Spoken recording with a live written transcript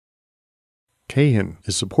Cahan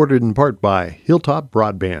is supported in part by Hilltop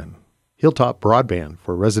Broadband. Hilltop Broadband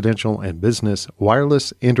for residential and business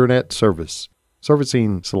wireless internet service,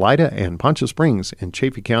 servicing Salida and Poncha Springs in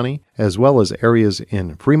Chaffee County, as well as areas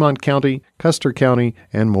in Fremont County, Custer County,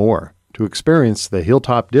 and more. To experience the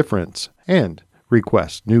Hilltop difference and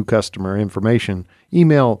request new customer information,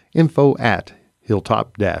 email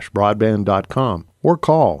info@hilltop-broadband.com or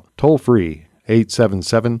call toll-free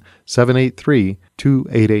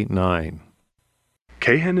 877-783-2889.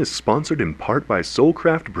 Cahan is sponsored in part by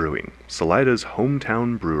Soulcraft Brewing, Salida's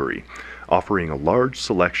hometown brewery, offering a large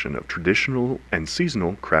selection of traditional and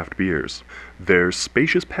seasonal craft beers. Their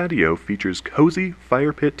spacious patio features cozy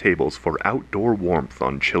fire pit tables for outdoor warmth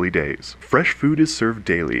on chilly days. Fresh food is served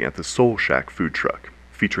daily at the Soul Shack food truck,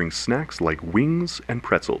 featuring snacks like wings and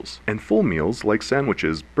pretzels, and full meals like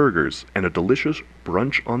sandwiches, burgers, and a delicious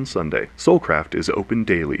brunch on Sunday. Soulcraft is open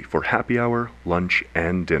daily for happy hour, lunch,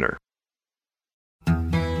 and dinner.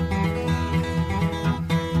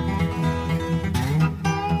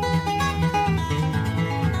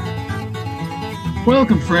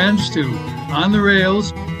 Welcome, friends, to On the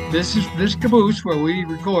Rails. This caboose where we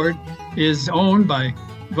record is owned by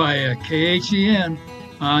KHEN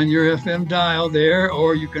on your FM dial there,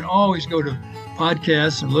 or you can always go to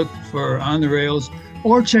podcasts and look for On the Rails,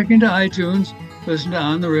 or check into iTunes, listen to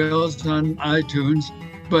On the Rails on iTunes.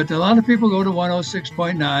 But a lot of people go to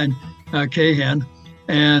 106.9 KHEN,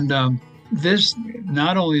 and this,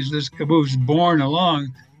 not only is this caboose borne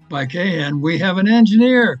along by KHEN, we have an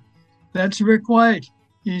engineer. That's Rick White.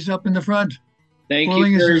 He's up in the front. Thank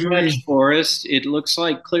you very much, Forrest. It looks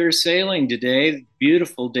like clear sailing today.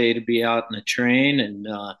 Beautiful day to be out in the train, and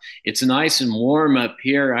it's nice and warm up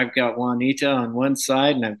here. I've got Juanita on one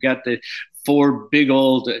side, and I've got the 4 big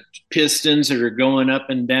old pistons that are going up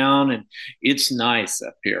and down, and it's nice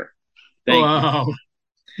up here. Thank you.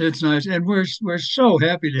 It's nice, and we're so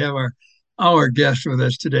happy to have our guest with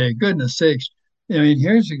us today. Goodness sakes! I mean,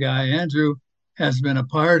 here's a guy. Andrew has been a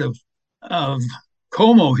part of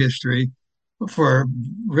Como history for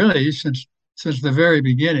really since the very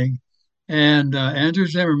beginning. And Andrew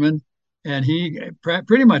Zimmerman, and he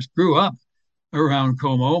pretty much grew up around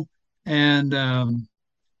Como. And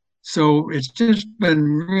so it's just been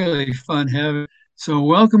really fun having. So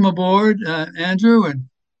welcome aboard, Andrew. And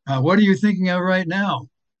what are you thinking of right now?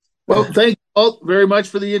 Well, thank you all very much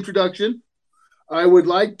for the introduction. I would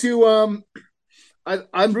like to,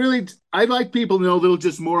 I'd like people to know a little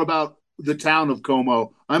just more about the town of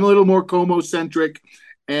Como. I'm a little more Como-centric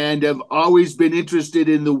and have always been interested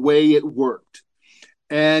in the way it worked.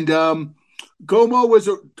 And Como was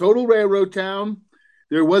a total railroad town.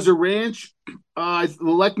 There was a ranch, the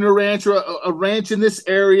Lechner Ranch, or a ranch in this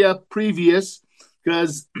area previous,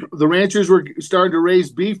 because the ranchers were starting to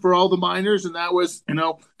raise beef for all the miners, and that was,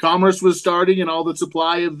 commerce was starting and all the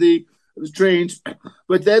supply of the trains.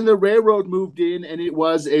 But then the railroad moved in, and it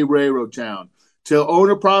was a railroad town. To own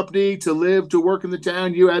a property, to live, to work in the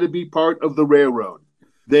town, you had to be part of the railroad.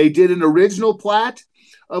 They did an original plat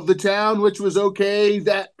of the town, which was okay.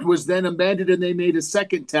 That was then amended, and they made a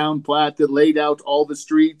second town plat that laid out all the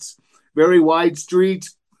streets, very wide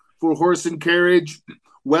streets for horse and carriage,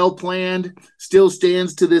 well planned, still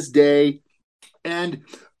stands to this day. And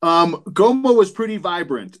Como was pretty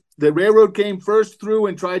vibrant. The railroad came first through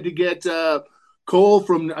and tried to get coal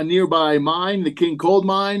from a nearby mine, the King Coal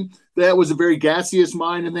Mine. That was a very gaseous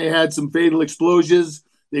mine, and they had some fatal explosions.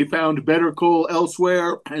 They found better coal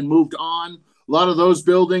elsewhere and moved on. A lot of those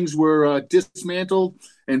buildings were dismantled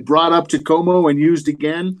and brought up to Como and used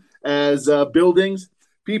again as buildings.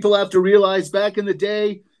 People have to realize back in the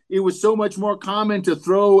day, it was so much more common to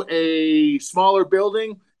throw a smaller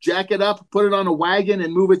building, jack it up, put it on a wagon,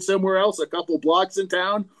 and move it somewhere else, a couple blocks in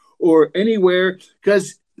town or anywhere,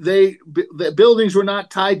 because the buildings were not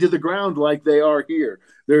tied to the ground like they are here.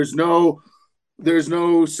 There's no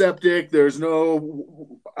septic, there's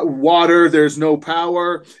no water, there's no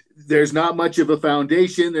power, there's not much of a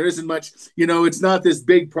foundation, there isn't much, it's not this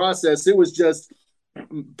big process. It was just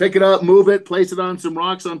pick it up, move it, place it on some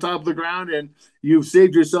rocks on top of the ground, and you've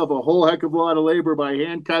saved yourself a whole heck of a lot of labor by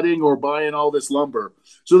hand cutting or buying all this lumber.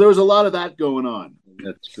 So there was a lot of that going on.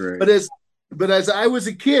 That's great. But as I was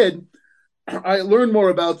a kid, I learned more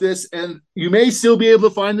about this, and you may still be able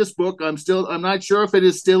to find this book. I'm not sure if it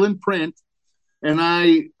is still in print. And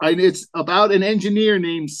it's about an engineer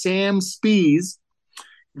named Sam Spies.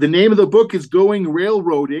 The name of the book is Going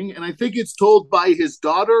Railroading, and I think it's told by his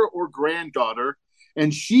daughter or granddaughter.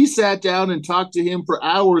 And she sat down and talked to him for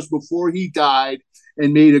hours before he died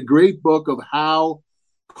and made a great book of how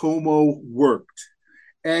Como worked.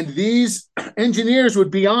 And these engineers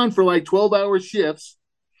would be on for like 12-hour shifts.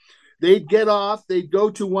 they'd get off, they'd go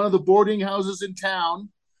to one of the boarding houses in town.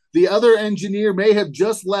 The other engineer may have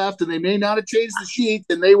just left and they may not have changed the sheet,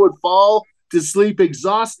 and they would fall to sleep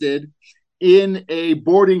exhausted in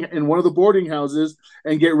one of the boarding houses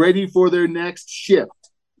and get ready for their next shift.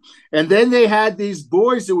 And then they had these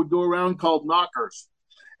boys that would go around called knockers.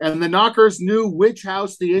 And the knockers knew which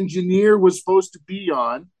house the engineer was supposed to be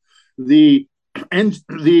on. The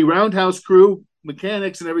roundhouse crew,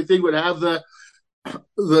 mechanics and everything, would have the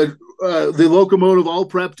locomotive all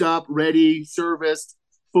prepped up, ready, serviced,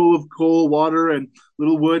 full of coal, water, and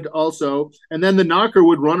little wood also. And then the knocker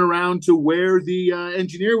would run around to where the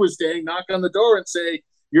engineer was staying, knock on the door and say,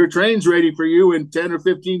 your train's ready for you in 10 or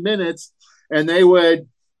 15 minutes. And they would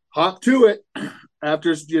hop to it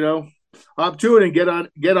and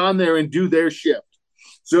get on there and do their shift.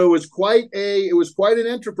 So it was quite an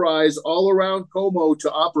enterprise all around Como to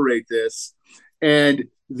operate this. And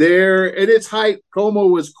there, at its height, Como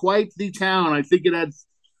was quite the town. I think it had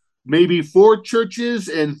maybe 4 churches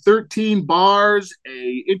and 13 bars,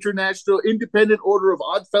 a international independent order of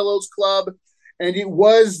Oddfellows club, and it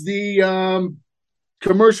was the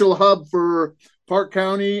commercial hub for Park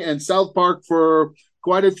County and South Park for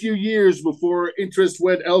quite a few years before interest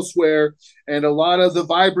went elsewhere, and a lot of the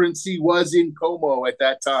vibrancy was in Como at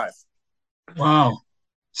that time. Wow.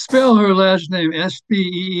 Spell her last name,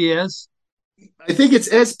 S-P-E-E-S? I think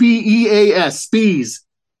it's S-P-E-A-S, Spees.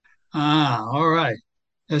 All right.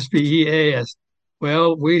 S-P-E-A-S.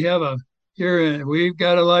 Well, we've got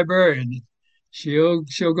a librarian. She'll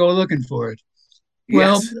go looking for it.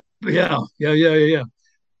 Yes. Well, yeah.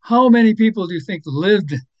 How many people do you think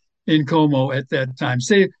lived in Como at that time?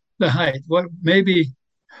 Say the height. What maybe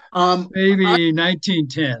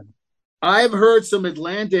 1910. I've heard some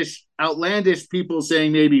outlandish people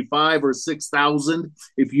saying maybe 5,000 or 6,000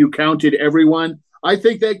 if you counted everyone. I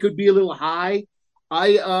think that could be a little high.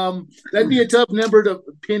 That'd be a tough number to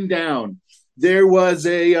pin down. There was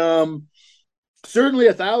certainly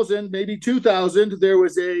 1,000, maybe 2,000. There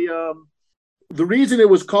was the reason it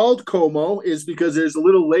was called Como is because there's a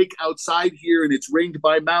little lake outside here, and it's ringed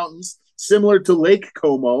by mountains, similar to Lake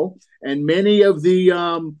Como. And many of the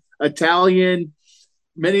Italian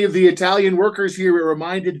workers here, it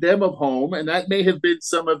reminded them of home, and that may have been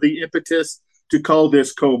some of the impetus to call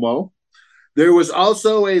this Como. There was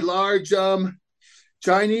also a large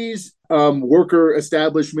Chinese worker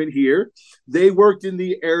establishment here. They worked in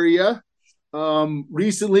the area.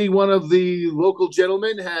 Recently, one of the local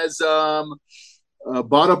gentlemen has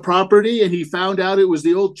bought a property, and he found out it was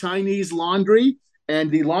the old Chinese laundry, and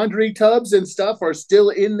the laundry tubs and stuff are still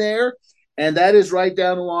in there, and that is right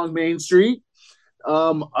down along Main Street.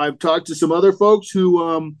 I've talked to some other folks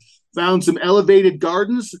who found some elevated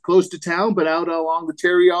gardens close to town, but out along the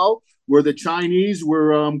Terrial, where the Chinese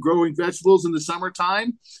were growing vegetables in the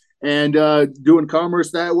summertime and doing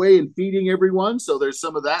commerce that way and feeding everyone. So there's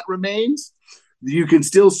some of that remains. You can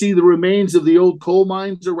still see the remains of the old coal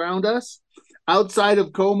mines around us. Outside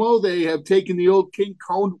of Como, they have taken the old King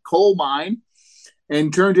coal mine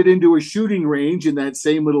and turned it into a shooting range in that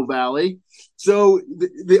same little valley. So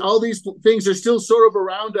all these things are still sort of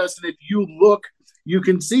around us. And if you look, you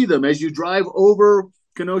can see them as you drive over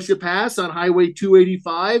Kenosha Pass on Highway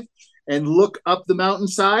 285 and look up the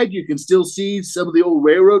mountainside. You can still see some of the old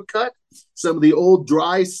railroad cut, some of the old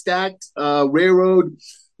dry stacked railroad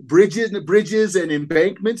bridges and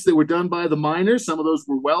embankments that were done by the miners. Some of those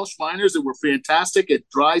were Welsh miners that were fantastic at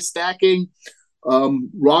dry stacking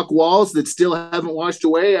rock walls that still haven't washed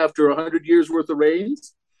away after 100 years worth of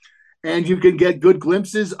rains. And you can get good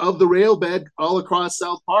glimpses of the rail bed all across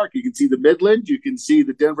South Park. You can see the Midland, you can see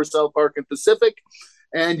the Denver, South Park, and Pacific,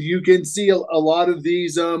 and you can see a lot of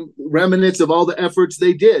these remnants of all the efforts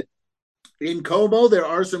they did. In Como, there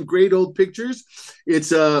are some great old pictures.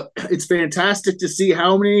 It's fantastic to see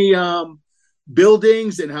how many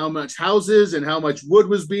buildings and how much houses and how much wood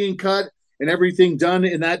was being cut and everything done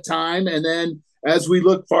in that time. And then as we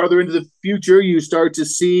look farther into the future, you start to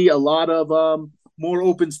see a lot of more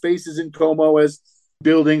open spaces in Como as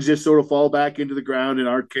buildings just sort of fall back into the ground and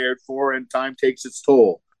aren't cared for, and time takes its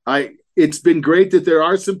toll. It's been great that there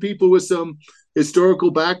are some people with some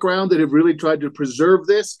historical background that have really tried to preserve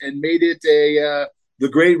this and made it the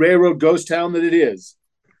great railroad ghost town that it is.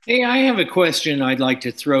 Hey, I have a question I'd like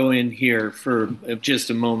to throw in here for just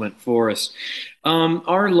a moment for us.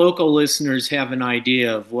 Our local listeners have an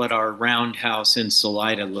idea of what our roundhouse in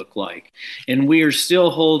Salida looked like. And we are still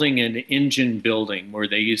holding an engine building where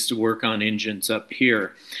they used to work on engines up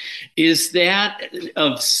here. Is that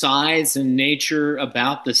of size and nature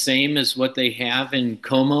about the same as what they have in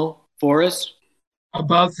Como for us?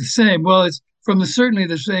 About the same. Well, it's from certainly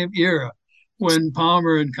the same era. when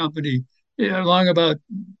Palmer and company, along about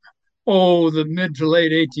the mid to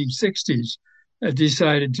late 1860s,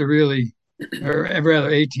 decided to really, or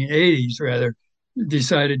rather 1880s rather,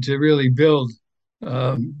 decided to really build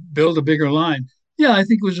a bigger line. Yeah, I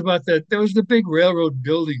think it was about that. That was the big railroad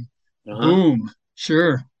building boom.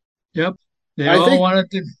 Sure. Yep. They all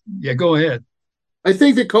wanted to. Yeah, go ahead. I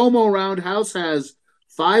think the Como Roundhouse has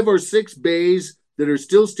 5 or 6 bays that are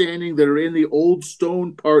still standing that are in the old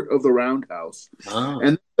stone part of the roundhouse.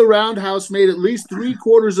 And the roundhouse made at least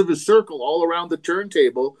 3/4 of a circle all around the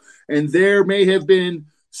turntable. And there may have been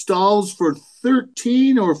stalls for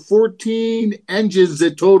 13 or 14 engines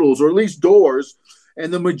at totals, or at least doors.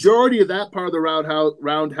 And the majority of that part of the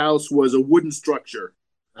roundhouse was a wooden structure.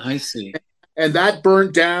 I see. And that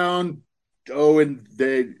burnt down, in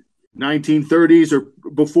the 1930s or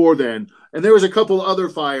before then. And there was a couple other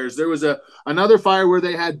fires. There was another fire where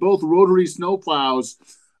they had both rotary snowplows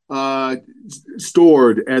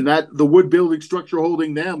stored, and that the wood building structure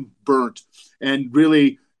holding them burnt, and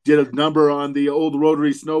really did a number on the old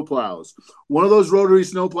rotary snowplows. One of those rotary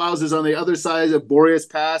snowplows is on the other side of Boreas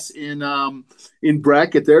Pass in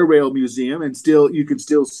Breck at their rail museum, and you can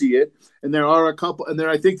still see it. And there are a couple, and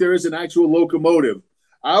I think there is an actual locomotive.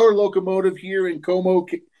 Our locomotive here in Como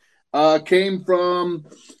came from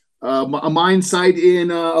a mine site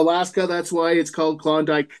in Alaska. That's why it's called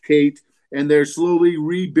Klondike Kate. And they're slowly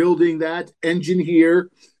rebuilding that engine here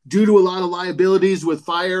due to a lot of liabilities with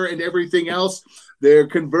fire and everything else. They're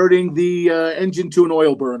converting the engine to an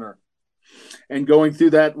oil burner and going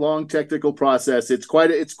through that long technical process. It's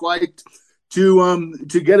quite to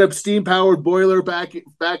get a steam powered boiler back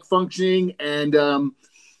functioning and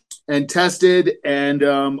tested, and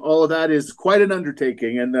all of that is quite an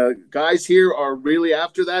undertaking. And the guys here are really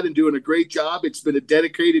after that and doing a great job. It's been a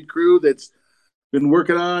dedicated crew that's been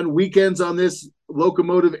working on weekends on this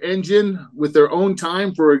locomotive engine with their own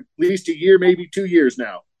time for at least a year, maybe 2 years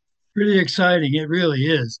now. Pretty exciting. It really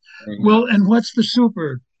is. Well, and what's the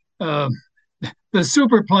super plan?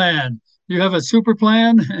 You have a super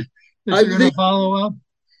plan that you're going to follow up?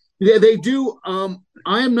 Yeah, they do. I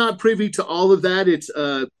am not privy to all of that. It's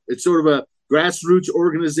sort of a grassroots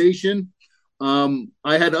organization.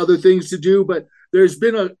 I had other things to do, but there's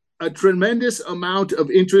been a tremendous amount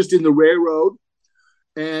of interest in the railroad,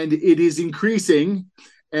 and it is increasing.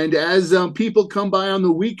 And as people come by on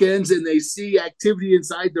the weekends and they see activity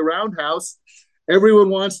inside the roundhouse, everyone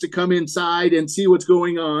wants to come inside and see what's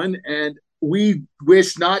going on. And we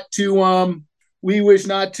wish not to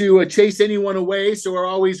chase anyone away, so we're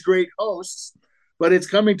always great hosts. But it's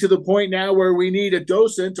coming to the point now where we need a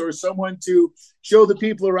docent or someone to show the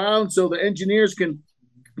people around so the engineers can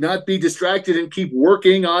not be distracted and keep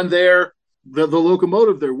working on the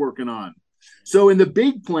locomotive they're working on. So in the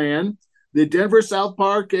big plan, the Denver South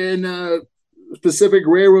Park and Pacific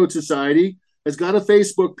Railroad Society has got a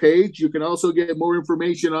Facebook page. You can also get more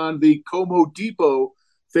information on the Como Depot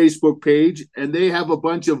Facebook page, and they have a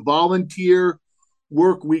bunch of volunteer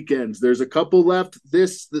work weekends. There's a couple left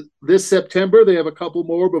this September. They have a couple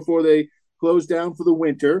more before they close down for the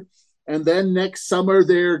winter. And then next summer,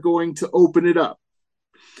 they're going to open it up.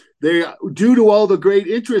 Due to all the great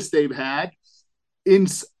interest they've had,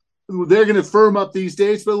 they're going to firm up these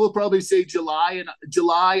dates, but we'll probably say July,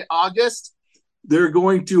 August. They're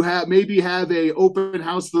going to have a open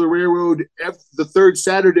house for the railroad the third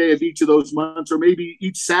Saturday of each of those months, or maybe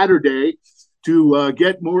each Saturday, to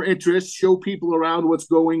get more interest, show people around what's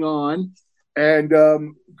going on, and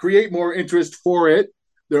create more interest for it.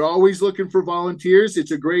 They're always looking for volunteers.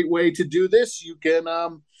 It's a great way to do this. You can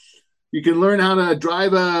learn how to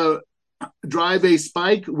drive a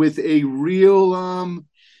spike with a real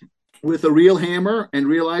hammer and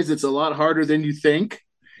realize it's a lot harder than you think.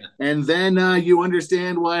 And then you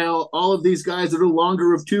understand why all of these guys that are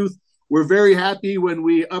longer of tooth were very happy when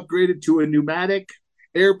we upgraded to a pneumatic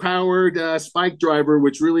air-powered spike driver,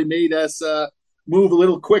 which really made us move a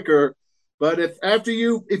little quicker. But if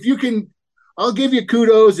you can, I'll give you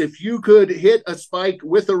kudos if you could hit a spike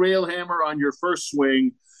with a rail hammer on your first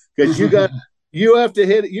swing, because you got to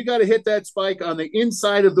hit that spike on the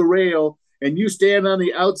inside of the rail, and you stand on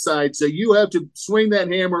the outside, so you have to swing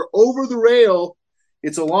that hammer over the rail.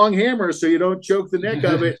 It's a long hammer, so you don't choke the neck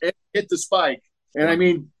of it and hit the spike. And I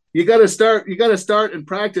mean, you got to start and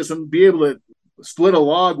practice and be able to split a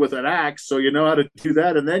log with an axe, so you know how to do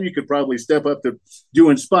that, and then you could probably step up to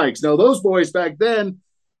doing spikes. Now, those boys back then,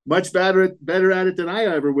 much better at it than I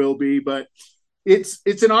ever will be, but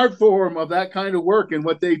it's an art form of that kind of work, and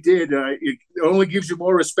what they did, it only gives you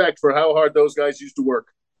more respect for how hard those guys used to work.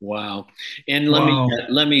 Wow. And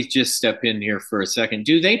let me just step in here for a second.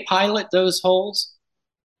 Do they pilot those holes?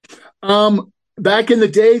 Back in the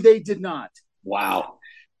day, they did not. Wow.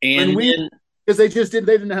 And because they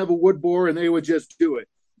didn't have a wood bore and they would just do it.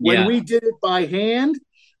 When we did it by hand,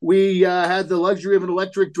 we had the luxury of an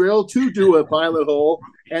electric drill to do a pilot hole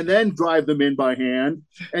and then drive them in by hand.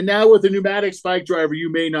 And now with a pneumatic spike driver,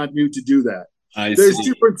 you may not need to do that. There's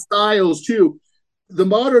different styles too. The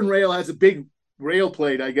modern rail has a big rail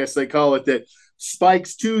plate, I guess they call it, that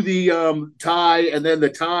spikes to the tie, and then the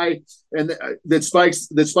tie and that spikes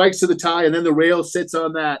to the tie, and then the rail sits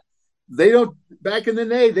on that. They don't. Back in the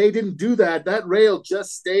day, they didn't do that. That rail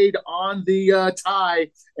just stayed on the tie,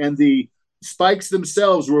 and the spikes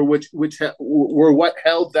themselves were were what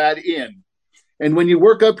held that in. And when you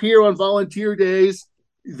work up here on volunteer days,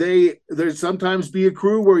 there'd sometimes be a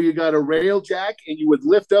crew where you got a rail jack and you would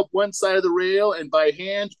lift up one side of the rail and by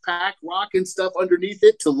hand pack rock and stuff underneath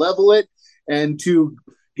it to level it and to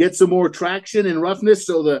get some more traction and roughness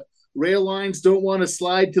so the rail lines don't want to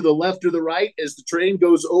slide to the left or the right as the train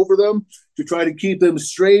goes over them, to try to keep them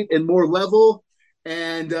straight and more level.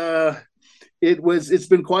 And it's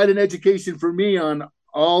been quite an education for me on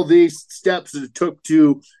all these steps that it took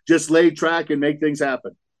to just lay track and make things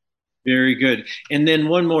happen. Very good. And then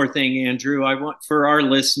one more thing, Andrew, I want for our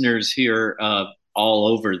listeners here all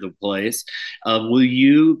over the place, will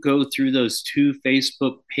you go through those 2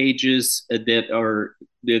 Facebook pages that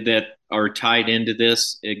are tied into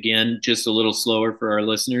this again, just a little slower for our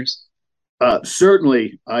listeners?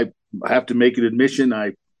 Certainly. I have to make an admission.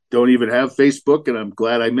 I don't even have Facebook, and I'm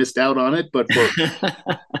glad I missed out on it. But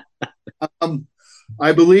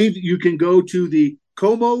I believe you can go to the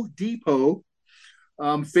Como Depot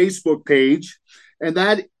Facebook page, and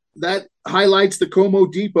that highlights the Como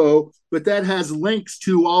Depot, but that has links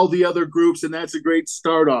to all the other groups, and that's a great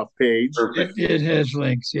start-off page. Perfect. It has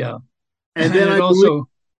links, yeah. And then I also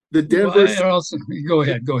the Denver. Go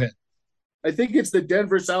ahead. I think it's the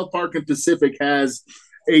Denver, South Park, and Pacific has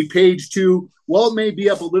a page too. Walt may be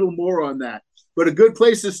up a little more on that, but a good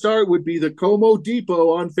place to start would be the Como Depot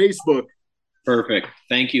on Facebook. Perfect.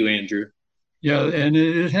 Thank you, Andrew. Yeah, and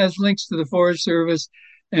it has links to the Forest Service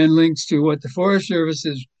and links to what the Forest Service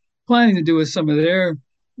is planning to do with some of their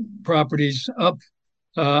properties up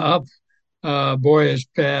Boreas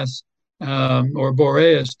Pass, or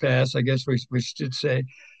Boreas Pass, I guess we should say.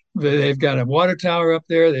 They've got a water tower up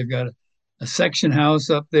there. They've got a section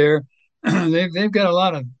house up there. They've got a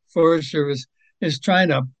lot of Forest Service is trying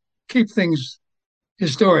to keep things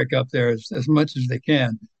historic up there as much as they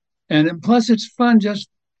can. And plus, it's fun just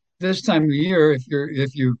this time of year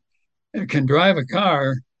if you can drive a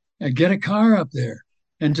car and get a car up there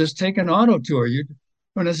and just take an auto tour. You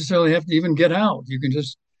don't necessarily have to even get out. You can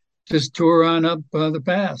just tour on up the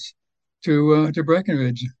pass to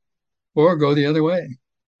Breckenridge, or go the other way.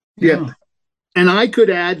 Yeah. And I could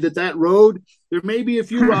add that road, there may be a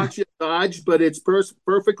few rocks you dodge, but it's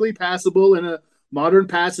perfectly passable in a modern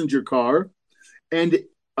passenger car. And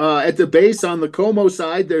at the base on the Como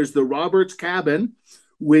side, there's the Roberts Cabin,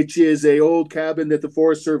 which is an old cabin that the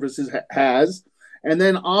Forest Service has. And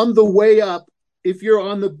then on the way up, if you're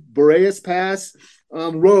on the Boreas Pass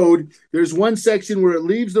road, there's one section where it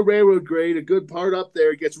leaves the railroad grade, a good part up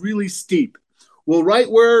there, it gets really steep. Well, right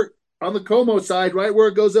where, on the Como side, right where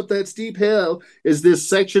it goes up that steep hill, is this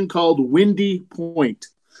section called Windy Point.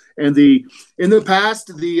 And in the past,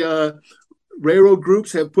 the railroad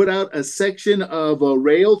groups have put out a section of a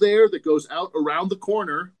rail there that goes out around the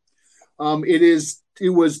corner. It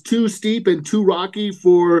was too steep and too rocky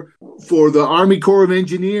for the Army Corps of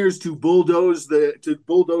Engineers to bulldoze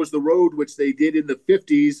the road, which they did in the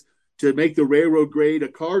 50s to make the railroad grade a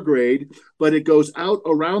car grade. But it goes out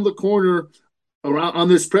around the corner, around on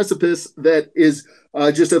this precipice that is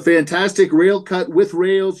just a fantastic rail cut with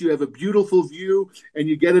rails. You have a beautiful view, and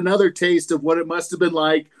you get another taste of what it must have been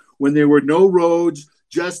like when there were no roads,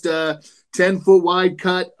 just a 10-foot wide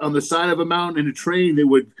cut on the side of a mountain, and a train that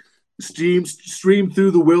would stream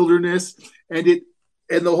through the wilderness. And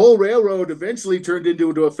the whole railroad eventually turned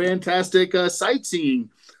into a fantastic sightseeing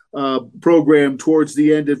program towards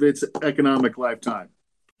the end of its economic lifetime.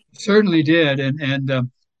 Certainly did. And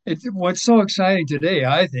what's so exciting today,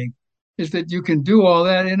 I think, is that you can do all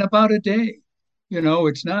that in about a day. You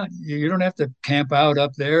don't have to camp out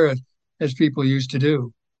up there as people used to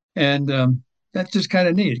do. And that's just kind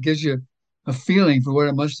of neat. It gives you a feeling for what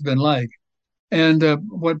it must have been like. And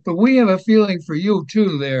but we have a feeling for you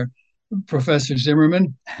too, there, Professor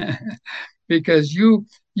Zimmerman, because you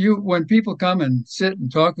when people come and sit and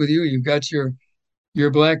talk with you, you've got your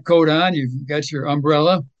black coat on, you've got your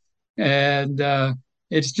umbrella, and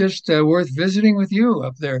it's just worth visiting with you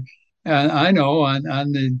up there. And I know on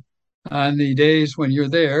the days when you're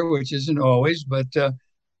there, which isn't always, but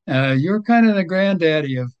You're kind of the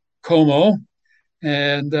granddaddy of Como,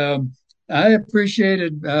 and I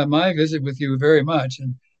appreciated my visit with you very much,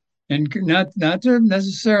 and not to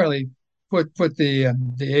necessarily put the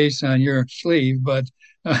ace on your sleeve, but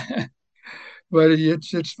but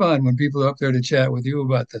it's fun when people are up there to chat with you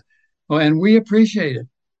about the. Oh, and we appreciate it.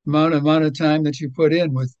 Amount of time that you put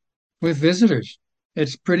in with visitors.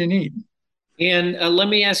 It's pretty neat. And let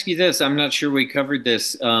me ask you this. I'm not sure we covered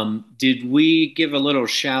this. Did we give a little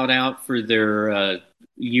shout out for their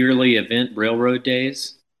yearly event, Railroad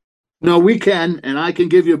Days? No, we can, and I can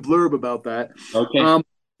give you a blurb about that. Okay.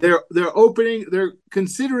 They're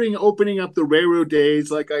considering opening up the railroad days,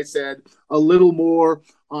 like I said, a little more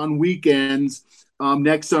on weekends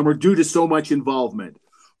next summer due to so much involvement.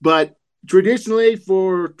 But traditionally,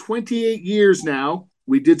 for 28 years now,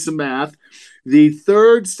 we did some math. The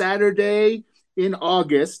third Saturday in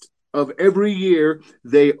August of every year,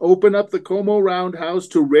 they open up the Como Roundhouse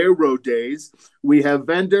to Railroad Days. We have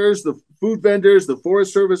vendors, the food vendors, the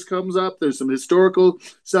Forest Service comes up. There's some historical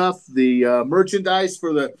stuff. The merchandise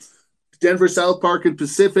for the Denver South Park and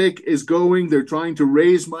Pacific is going. They're trying to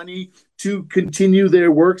raise money to continue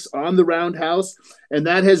their works on the Roundhouse, and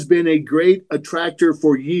that has been a great attractor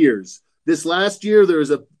for years. This last year, there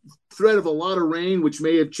was a threat of a lot of rain, which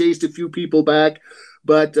may have chased a few people back,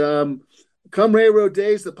 but come Railroad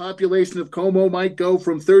Days, the population of Como might go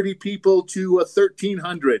from 30 people to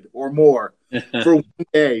 1,300 or more for one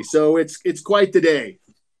day. So it's quite the day.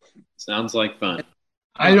 Sounds like fun.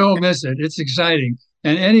 I don't miss it. It's exciting.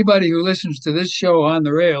 And anybody who listens to this show on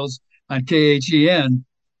the rails on KHEN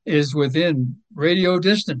is within radio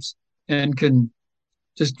distance and can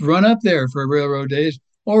just run up there for Railroad Days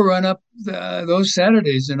or run up those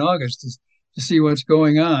Saturdays in August to see what's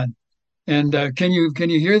going on. And can you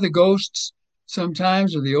hear the ghosts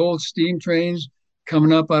sometimes of the old steam trains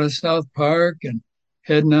coming up out of South Park and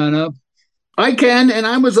heading on up? I can, and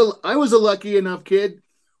I was a lucky enough kid.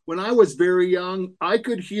 When I was very young, I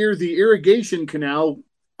could hear the irrigation canal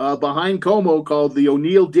behind Como called the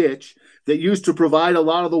O'Neill Ditch that used to provide a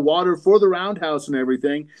lot of the water for the Roundhouse and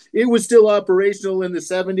everything. It was still operational in the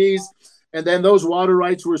 70s, and then those water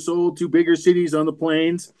rights were sold to bigger cities on the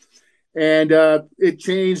plains, and it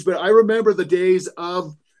changed. But I remember the days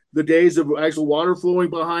of actual water flowing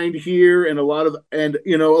behind here, and a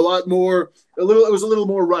lot more. It was a little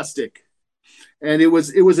more rustic. And it's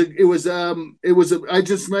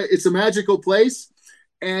a magical place.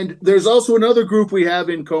 And there's also another group we have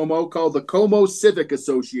in Como called the Como Civic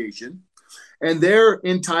Association. And they're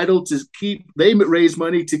entitled to they raise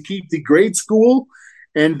money to keep the grade school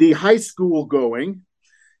and the high school going.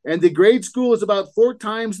 And the grade school is about 4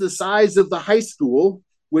 times the size of the high school,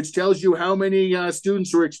 which tells you how many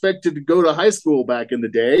students were expected to go to high school back in the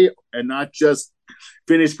day and not just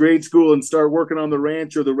finish grade school and start working on the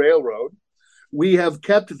ranch or the railroad. We have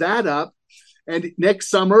kept that up, and next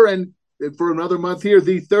summer and for another month here,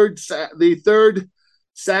 the third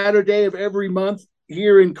Saturday of every month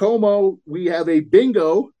here in Como, we have a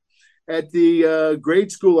bingo at the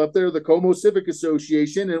grade school up there, the Como Civic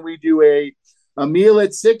Association, and we do a meal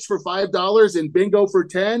at 6 for $5 and bingo for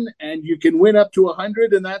 10, and you can win up to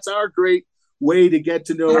 100, and that's our great way to get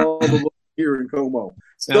to know all the locals here in Como.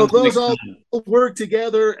 So those all work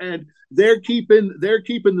together, and they're keeping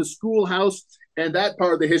the schoolhouse and that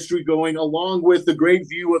part of the history going, along with the great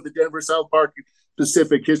view of the Denver South Park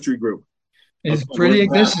Pacific History Group. This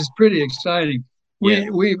is pretty exciting.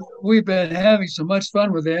 We've been having so much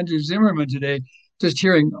fun with Andrew Zimmerman today, just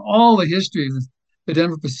hearing all the history of the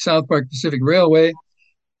Denver South Park Pacific Railway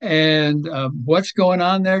and what's going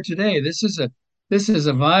on there today. This is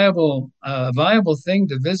a viable thing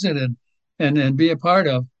to visit and be a part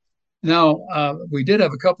of. Now, we did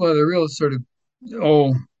have a couple of the real sort of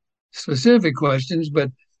specific questions, but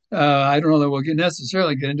I don't know that we'll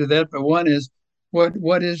necessarily get into that. But one is,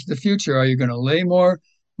 what is the future? Are you going to lay more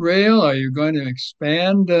rail? Are you going to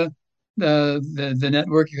expand the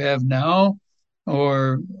network you have now,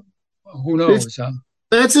 or who knows?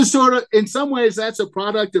 That's in some ways, that's a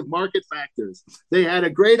product of market factors. They had a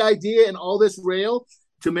great idea in all this rail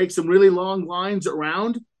to make some really long lines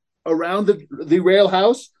around the rail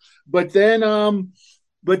house, but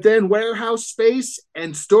then warehouse space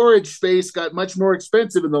and storage space got much more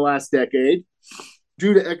expensive in the last decade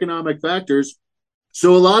due to economic factors.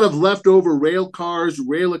 So a lot of leftover rail cars,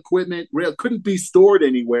 rail equipment, rail couldn't be stored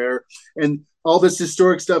anywhere, and all this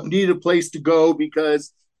historic stuff needed a place to go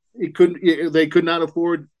because they could not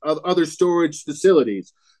afford other storage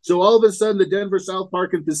facilities. So all of a sudden, the Denver South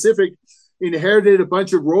Park and Pacific inherited a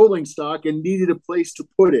bunch of rolling stock and needed a place to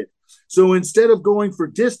put it. So instead of going for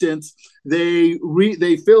distance, they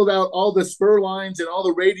filled out all the spur lines and all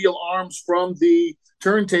the radial arms from the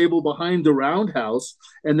turntable behind the roundhouse,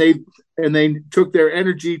 and they took their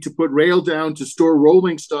energy to put rail down to store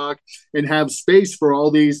rolling stock and have space for all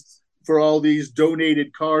these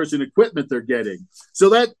donated cars and equipment they're getting. So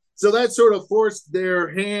that sort of forced their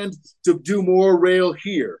hand to do more rail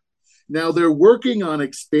here. Now they're working on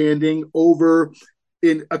expanding over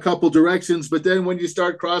in a couple directions, but then when you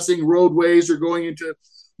start crossing roadways or going into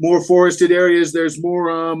more forested areas, there's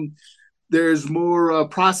more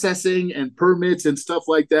processing and permits and stuff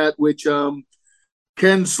like that, which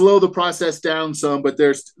can slow the process down some. But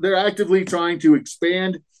they're actively trying to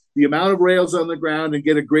expand the amount of rails on the ground and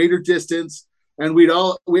get a greater distance. And we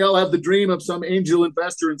all have the dream of some angel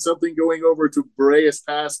investor and something going over to Boreas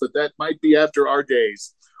Pass, but that might be after our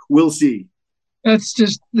days. We'll see. That's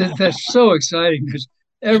so exciting. There's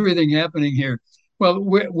everything happening here. Well,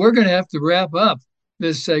 we're going to have to wrap up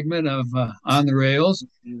this segment of On the Rails.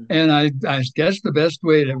 And I guess the best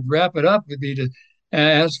way to wrap it up would be to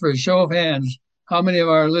ask for a show of hands. How many of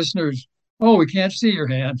our listeners, we can't see your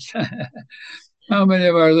hands. How many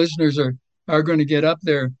of our listeners are going to get up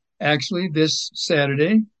there actually this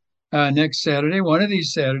Saturday, next Saturday, one of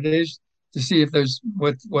these Saturdays, to see if there's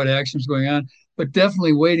what action's going on, but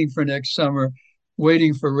definitely waiting for next summer,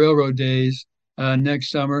 waiting for Railroad Days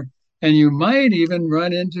next summer. And you might even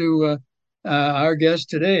run into our guest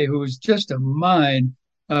today, who is just a mine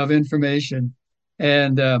of information.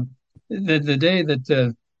 And the day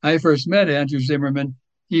that I first met Andrew Zimmerman,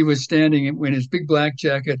 he was standing in his big black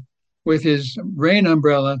jacket with his rain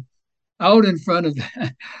umbrella out in front of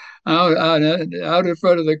the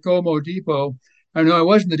Como Depot. I know it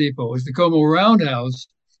wasn't the depot; it was the Como Roundhouse,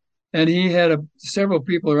 and he had several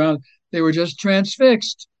people around. They were just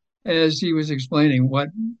transfixed as he was explaining what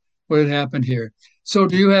had happened here. So,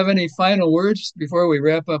 do you have any final words before we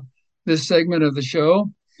wrap up this segment of the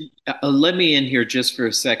show? Let me in here just for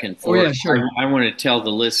a second. Sure. I want to tell the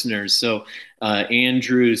listeners. So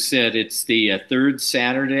Andrew said it's the third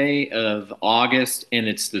Saturday of August, and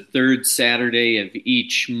it's the third Saturday of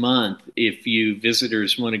each month. If you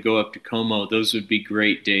visitors want to go up to Como, those would be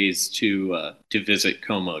great days to visit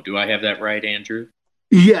Como. Do I have that right, Andrew?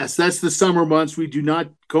 Yes, that's the summer months.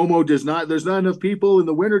 Como does not, there's not enough people in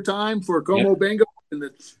the wintertime for Como bingo.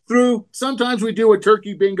 Sometimes we do a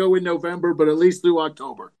turkey bingo in November, but at least through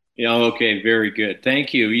October. Yeah, okay, very good.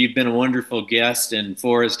 Thank you. You've been a wonderful guest, and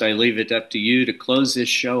Forrest, I leave it up to you to close this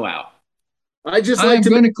show out. I'm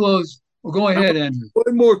going to close. Well, go ahead, Andrew.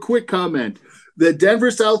 One more quick comment. The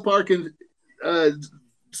Denver South Park and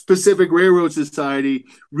Pacific Railroad Society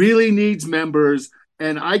really needs members,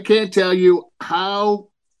 and I can't tell you how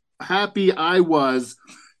happy I was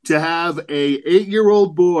to have a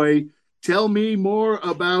 8-year-old boy tell me more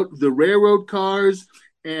about the railroad cars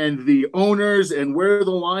and the owners and where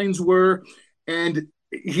the lines were. And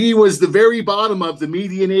he was the very bottom of the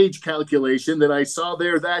median age calculation that I saw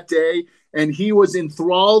there that day. And he was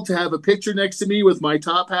enthralled to have a picture next to me with my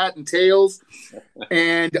top hat and tails.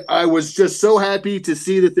 And I was just so happy to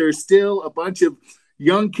see that there's still a bunch of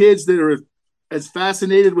young kids that are as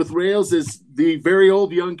fascinated with rails as the very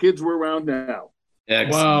old young kids we're around now.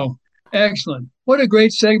 Excellent. Wow. Excellent. What a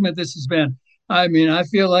great segment this has been. I mean, I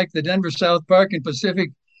feel like the Denver South Park and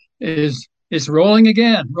Pacific is rolling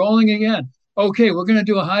again. Okay, we're going to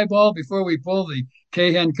do a high ball before we pull the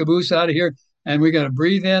Cahen caboose out of here. And we got to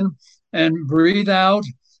breathe in and breathe out.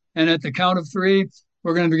 And at the count of 3,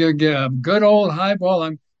 we're going to get a good old high ball.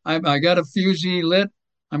 I got a fusee lit.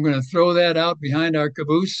 I'm going to throw that out behind our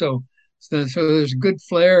caboose. So there's a good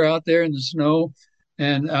flare out there in the snow.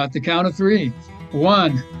 And at the count of 3,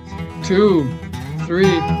 1, 2, 3,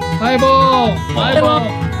 high ball, high ball,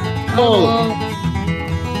 high ball.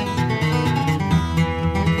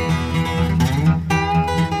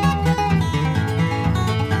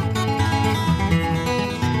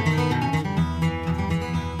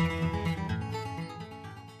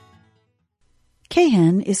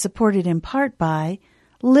 Cahen is supported in part by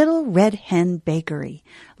Little Red Hen Bakery,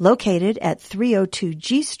 located at 302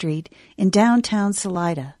 G Street in downtown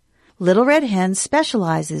Salida. Little Red Hen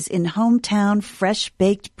specializes in hometown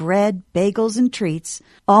fresh-baked bread, bagels, and treats,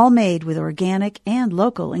 all made with organic and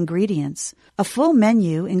local ingredients. A full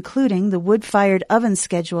menu, including the wood-fired oven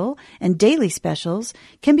schedule and daily specials,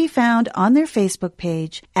 can be found on their Facebook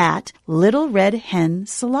page at Little Red Hen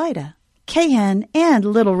Salida. Cahen and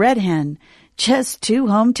Little Red Hen, just 2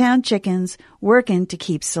 hometown chickens working to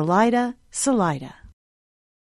keep Salida, Salida.